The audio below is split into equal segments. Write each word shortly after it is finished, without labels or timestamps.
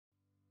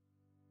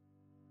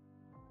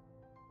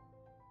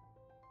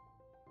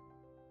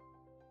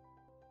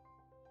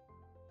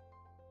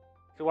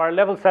So our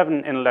level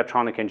 7 in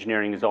electronic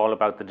engineering is all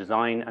about the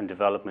design and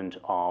development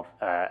of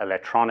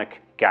electronic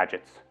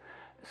gadgets.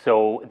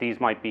 So these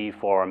might be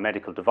for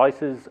medical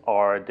devices,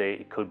 or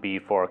they could be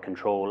for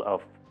control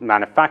of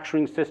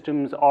manufacturing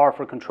systems, or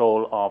for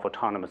control of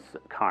autonomous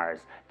cars.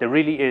 There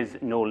really is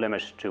no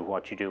limit to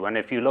what you do. And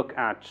if you look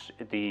at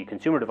the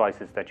consumer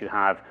devices that you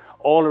have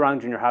all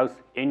around in your house,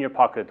 in your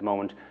pocket at the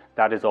moment,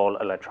 that is all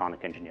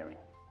electronic engineering.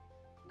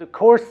 The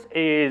course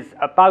is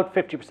about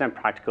 50%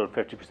 practical,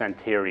 50%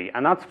 theory,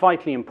 and that's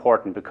vitally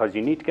important because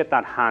you need to get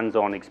that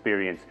hands-on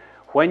experience.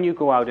 When you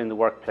go out in the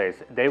workplace,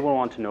 they will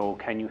want to know,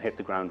 can you hit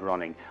the ground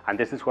running? And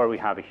this is where we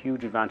have a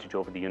huge advantage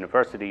over the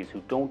universities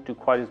who don't do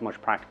quite as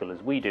much practical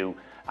as we do,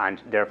 and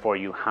therefore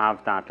you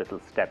have that little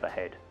step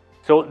ahead.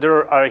 So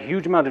there are a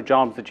huge amount of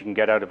jobs that you can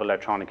get out of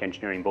electronic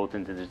engineering, both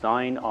in the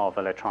design of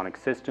electronic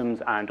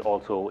systems and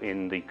also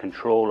in the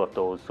control of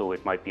those. So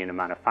it might be in a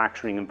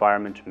manufacturing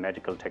environment,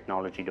 medical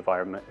technology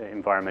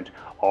environment,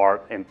 or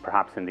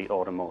perhaps in the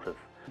automotive.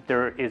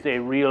 There is a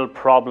real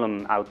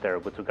problem out there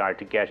with regard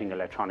to getting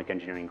electronic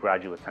engineering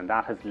graduates, and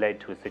that has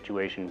led to a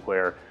situation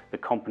where the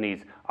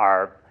companies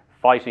are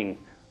fighting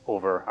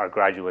over our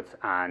graduates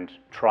and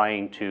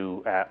trying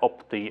to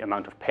up the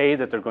amount of pay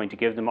that they're going to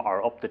give them,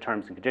 or up the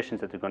terms and conditions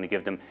that they're going to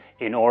give them,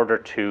 in order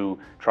to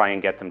try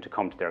and get them to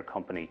come to their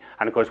company.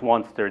 And of course,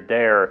 once they're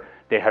there,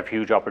 they have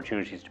huge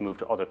opportunities to move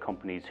to other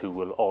companies who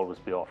will always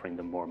be offering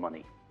them more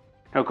money.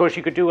 Now, of course,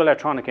 you could do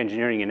electronic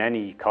engineering in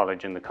any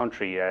college in the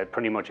country.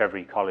 Pretty much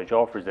every college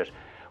offers it.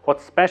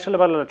 What's special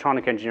about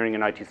electronic engineering in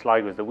ATU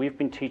Sligo is that we've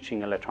been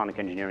teaching electronic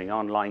engineering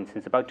online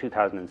since about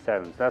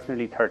 2007, so that's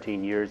nearly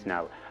 13 years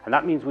now. And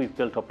that means we've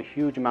built up a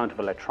huge amount of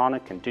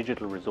electronic and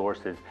digital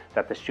resources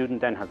that the student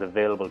then has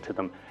available to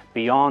them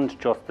beyond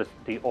just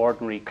the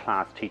ordinary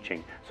class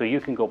teaching. So you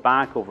can go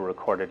back over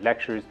recorded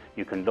lectures,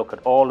 you can look at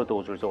all of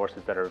those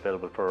resources that are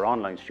available for our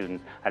online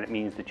students, and it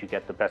means that you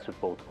get the best of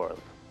both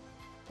worlds.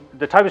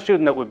 The type of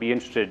student that would be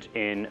interested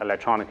in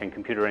electronic and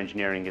computer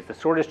engineering is the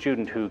sort of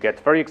student who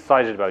gets very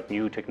excited about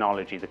new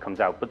technology that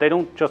comes out, but they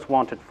don't just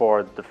want it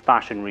for the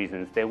fashion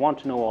reasons. They want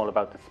to know all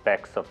about the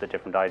specs of the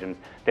different items.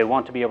 They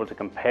want to be able to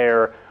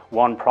compare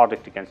one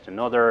product against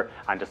another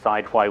and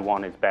decide why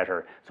one is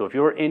better. So if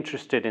you're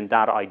interested in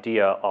that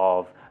idea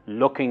of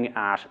looking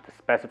at the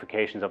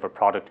specifications of a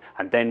product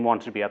and then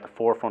want to be at the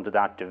forefront of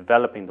that,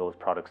 developing those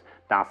products,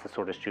 that's the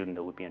sort of student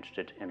that would be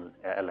interested in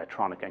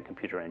electronic and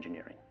computer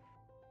engineering.